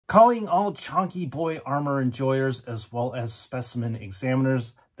Calling all Chonky Boy armor enjoyers as well as specimen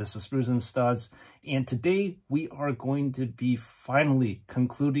examiners, this is Sprues and Studs, and today we are going to be finally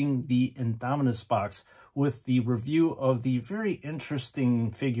concluding the Indominus box with the review of the very interesting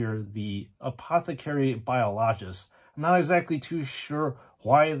figure, the Apothecary Biologis. I'm not exactly too sure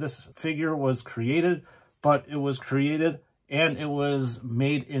why this figure was created, but it was created and it was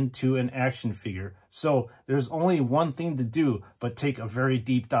made into an action figure. So there's only one thing to do but take a very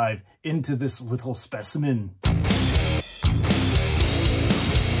deep dive into this little specimen.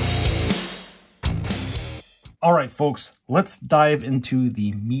 All right, folks, let's dive into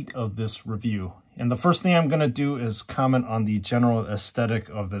the meat of this review. And the first thing I'm going to do is comment on the general aesthetic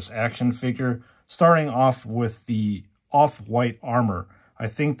of this action figure, starting off with the off-white armor. I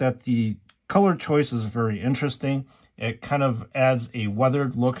think that the color choice is very interesting. It kind of adds a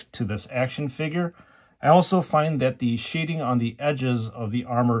weathered look to this action figure. I also find that the shading on the edges of the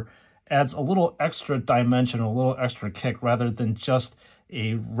armor adds a little extra dimension, a little extra kick, rather than just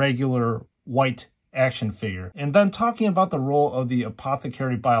a regular white action figure. And then talking about the role of the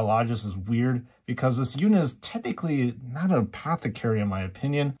Apothecary Biologis is weird because this unit is technically not an apothecary in my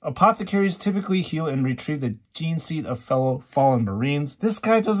opinion. Apothecaries typically heal and retrieve the gene seed of fellow fallen Marines. This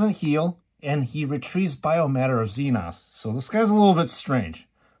guy doesn't heal, and he retrieves biomatter of Xenos. So this guy's a little bit strange.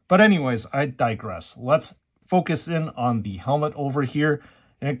 But anyways, I digress. Let's focus in on the helmet over here.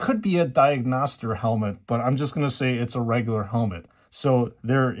 And it could be a diagnoster helmet, but I'm just going to say it's a regular helmet. So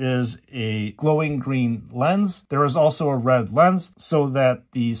there is a glowing green lens. There is also a red lens so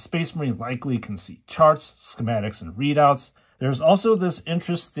that the Space Marine likely can see charts, schematics, and readouts. There's also this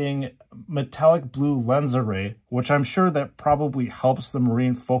interesting metallic blue lens array, which I'm sure that probably helps the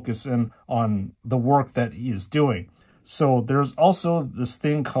Marine focus in on the work that he is doing. So there's also this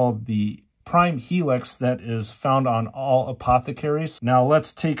thing called the Prime Helix that is found on all apothecaries. Now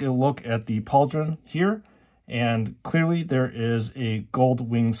let's take a look at the pauldron here. And clearly there is a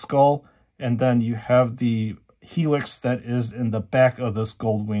gold winged skull, and then you have the helix that is in the back of this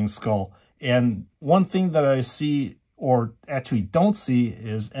gold winged skull. And one thing that I see, or actually don't see,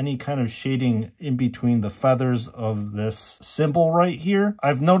 is any kind of shading in between the feathers of this symbol right here.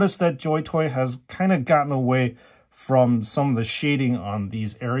 I've noticed that JoyToy has kind of gotten away from some of the shading on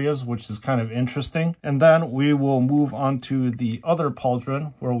these areas, which is kind of interesting. And then we will move on to the other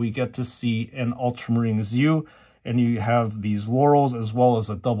pauldron where we get to see an Ultramarine U, and you have these laurels as well as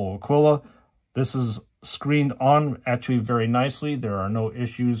a double Aquila. This is screened on actually very nicely. There are no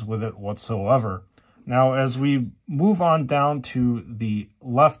issues with it whatsoever. Now, as we move on down to the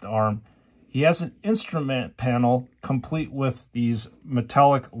left arm, he has an instrument panel complete with these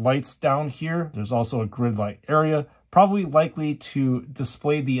metallic lights down here. There's also a grid light area, probably likely to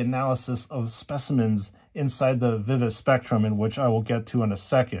display the analysis of specimens inside the vivid spectrum, in which I will get to in a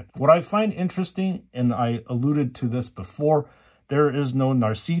second. What I find interesting, and I alluded to this before, there is no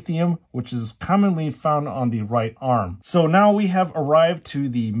narcithium, which is commonly found on the right arm. So now we have arrived to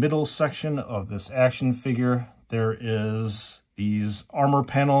the middle section of this action figure. There is these armor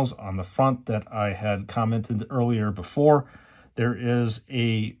panels on the front that I had commented earlier before. There is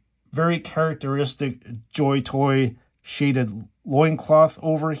a very characteristic JoyToy shaded loincloth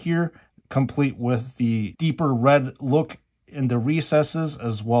over here, complete with the deeper red look in the recesses,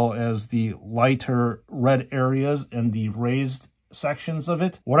 as well as the lighter red areas in the raised sections of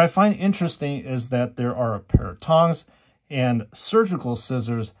it. What I find interesting is that there are a pair of tongs and surgical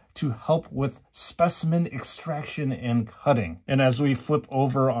scissors to help with specimen extraction and cutting. And as we flip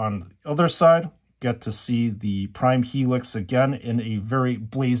over on the other side, get to see the Prime Helix again in a very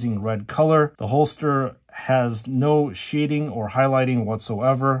blazing red color. The holster has no shading or highlighting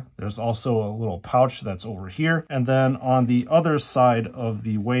whatsoever. There's also a little pouch that's over here. And then on the other side of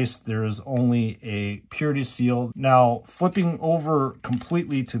the waist, there is only a purity seal. Now, flipping over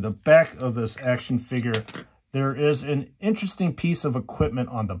completely to the back of this action figure, there is an interesting piece of equipment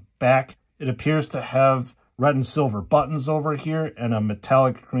on the back. It appears to have red and silver buttons over here and a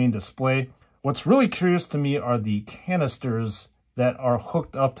metallic green display. What's really curious to me are the canisters that are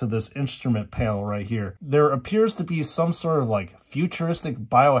hooked up to this instrument panel right here. There appears to be some sort of like futuristic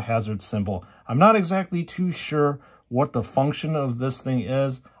biohazard symbol. I'm not exactly too sure what the function of this thing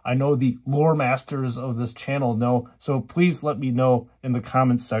is. I know the lore masters of this channel know, so please let me know in the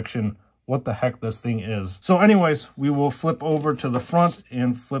comments section what the heck this thing is. So anyways, we will flip over to the front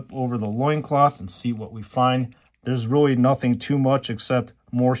and flip over the loincloth and see what we find. There's really nothing too much except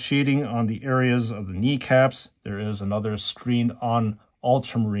more shading on the areas of the kneecaps. There is another screen on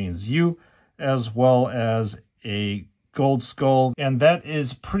Ultramarines U, as well as a gold skull. And that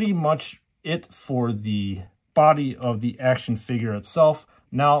is pretty much it for the body of the action figure itself.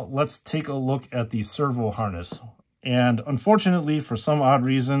 Now let's take a look at the servo harness. And unfortunately, for some odd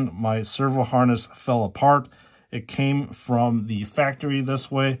reason, my servo harness fell apart. It came from the factory this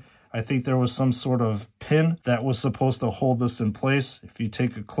way. I think there was some sort of pin that was supposed to hold this in place. If you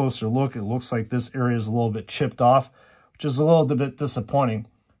take a closer look, it looks like this area is a little bit chipped off, which is a little bit disappointing.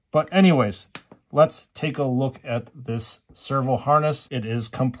 But anyways, let's take a look at this servo harness. It is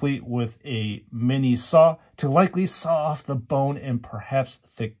complete with a mini saw to likely saw off the bone and perhaps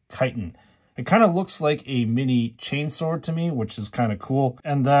thick chitin. It kind of looks like a mini chainsaw to me, which is kind of cool.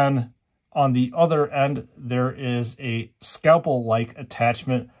 And then on the other end, there is a scalpel-like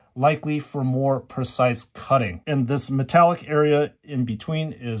attachment, likely for more precise cutting. And this metallic area in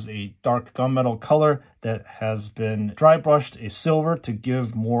between is a dark gunmetal color that has been dry brushed a silver to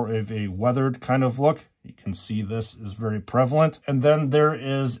give more of a weathered kind of look. You can see this is very prevalent. And then there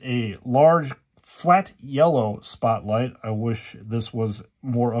is a large flat yellow spotlight. I wish this was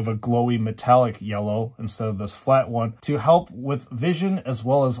more of a glowy metallic yellow instead of this flat one to help with vision as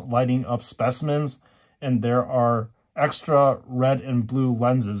well as lighting up specimens. And there are extra red and blue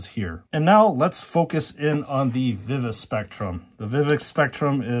lenses here. And now let's focus in on the Vivispectrum. The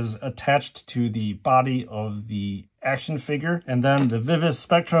Vivispectrum is attached to the body of the action figure, and then the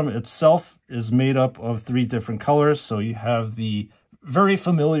Vivispectrum itself is made up of 3 different colors. So you have the very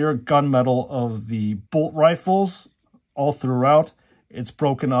familiar gunmetal of the bolt rifles all throughout. It's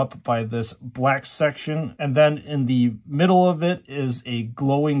broken up by this black section, and then in the middle of it is a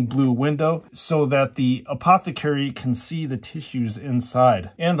glowing blue window so that the apothecary can see the tissues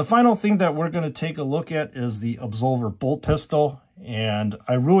inside. And the final thing that we're going to take a look at is the Absolver bolt pistol. And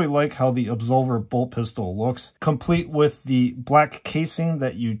I really like how the Absolver bolt pistol looks, complete with the black casing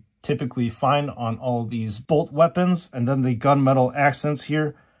that you typically find on all these bolt weapons, and then the gunmetal accents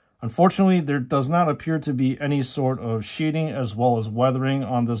here. Unfortunately, there does not appear to be any sort of sheeting as well as weathering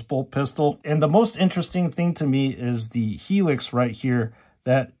on this bolt pistol. And the most interesting thing to me is the helix right here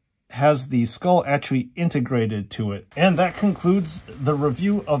that has the skull actually integrated to it. And that concludes the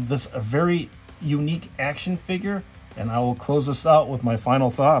review of this very unique action figure. And I will close this out with my final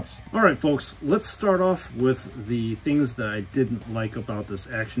thoughts. All right, folks, let's start off with the things that I didn't like about this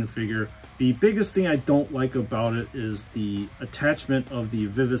action figure. The biggest thing I don't like about it is the attachment of the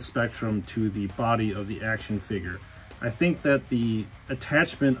Vivispectrum to the body of the action figure. I think that the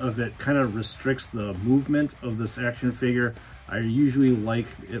attachment of it kind of restricts the movement of this action figure. I usually like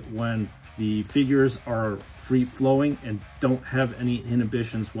it when the figures are free-flowing and don't have any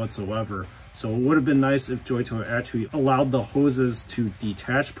inhibitions whatsoever. So it would have been nice if JoyToy actually allowed the hoses to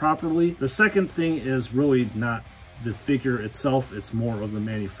detach properly. The second thing is really not the figure itself, it's more of the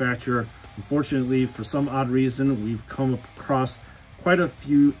manufacturer. Unfortunately, for some odd reason, we've come across quite a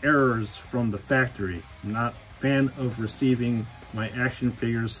few errors from the factory. I'm not a fan of receiving my action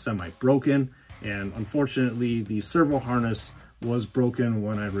figures semi-broken, and unfortunately the servo harness was broken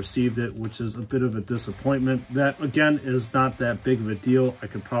when I received it, which is a bit of a disappointment. That again is not that big of a deal. I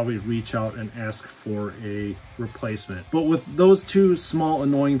could probably reach out and ask for a replacement. But with those 2 small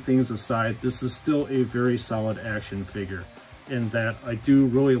annoying things aside, this is still a very solid action figure, in that I do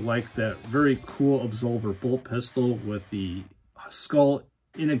really like that very cool Absolver bolt pistol with the skull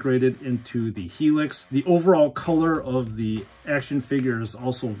integrated into the helix. The overall color of the action figure is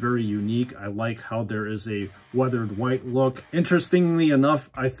also very unique. I like how there is a weathered white look. Interestingly enough,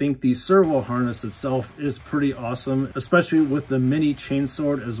 I think the servo harness itself is pretty awesome, especially with the mini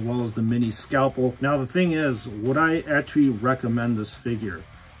chainsword as well as the mini scalpel. Now the thing is, would I actually recommend this figure?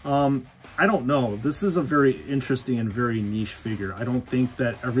 I don't know. This is a very interesting and very niche figure. I don't think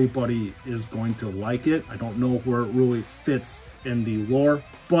that everybody is going to like it. I don't know where it really fits in the lore,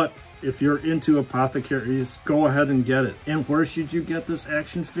 but if you're into apothecaries, go ahead and get it. And where should you get this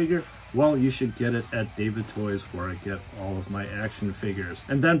action figure? Well, you should get it at David Toys, where I get all of my action figures.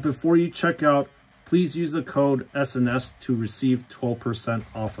 And then before you check out, please use the code SNS to receive 12%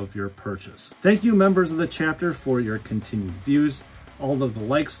 off of your purchase. Thank you, members of the chapter, for your continued views, all of the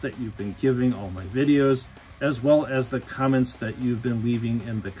likes that you've been giving all my videos, as well as the comments that you've been leaving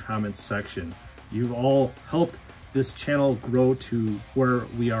in the comments section. You've all helped this channel grow to where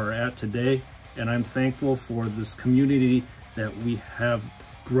we are at today, and I'm thankful for this community that we have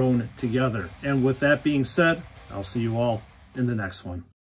grown together. And with that being said, I'll see you all in the next one.